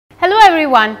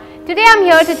everyone, today I'm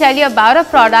here to tell you about a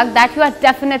product that you are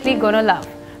definitely gonna love.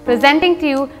 Presenting to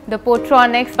you the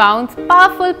PORTRONICS Bounce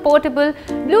Powerful Portable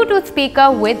Bluetooth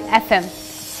Speaker with FM.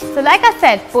 So like I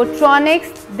said,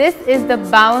 PORTRONICS, this is the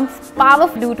Bounce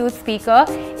Powerful Bluetooth speaker.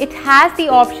 It has the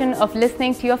option of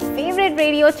listening to your favorite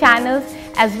radio channels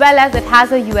as well as it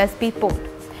has a USB port.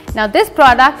 Now this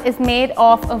product is made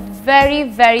of a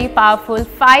very powerful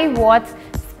 5 watts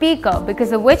speaker,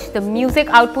 because of which the music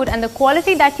output and the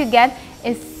quality that you get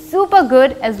is super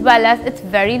good, as well as it's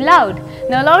very loud.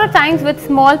 Now a lot of times with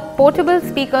small portable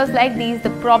speakers like these, the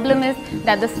problem is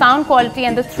that the sound quality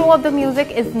and the throw of the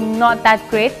music is not that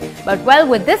great, but well,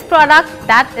 with this product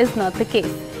that is not the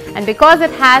case. And because it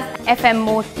has FM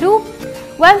mode too,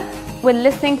 well, when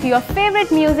listening to your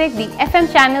favorite music, the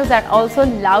FM channels are also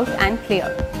loud and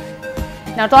clear.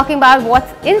 Now talking about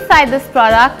what's inside this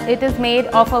product, it is made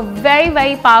of a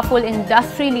very powerful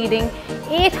industry-leading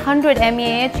 800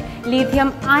 mAh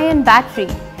lithium-ion battery.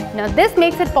 Now this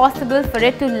makes it possible for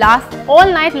it to last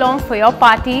all night long for your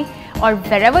party or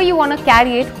wherever you want to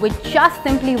carry it with just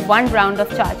simply one round of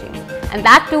charging. And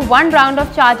that too, one round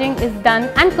of charging is done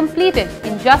and completed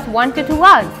in just 1 to 2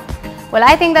 hours. Well,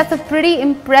 I think that's a pretty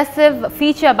impressive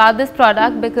feature about this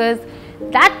product, because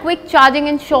that quick charging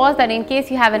ensures that in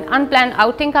case you have an unplanned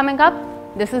outing coming up,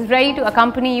 this is ready to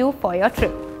accompany you for your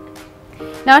trip.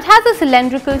 Now it has a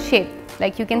cylindrical shape,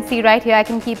 like you can see right here. I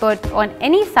can keep it on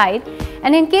any side,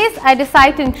 and in case I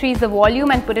decide to increase the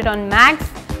volume and put it on max,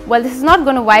 well, this is not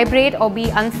going to vibrate or be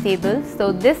unstable,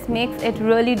 so this makes it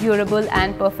really durable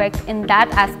and perfect in that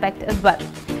aspect as well.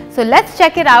 So let's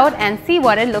check it out and see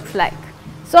what it looks like.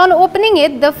 So on opening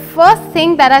it, the first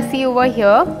thing that I see over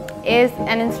here is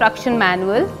an instruction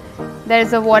manual. There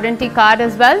is a warranty card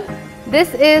as well.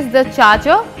 This is the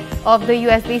charger of the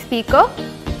USB speaker.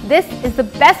 This is the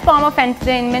best form of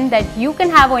entertainment that you can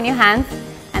have on your hands,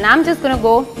 and I'm just going to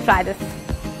go try this.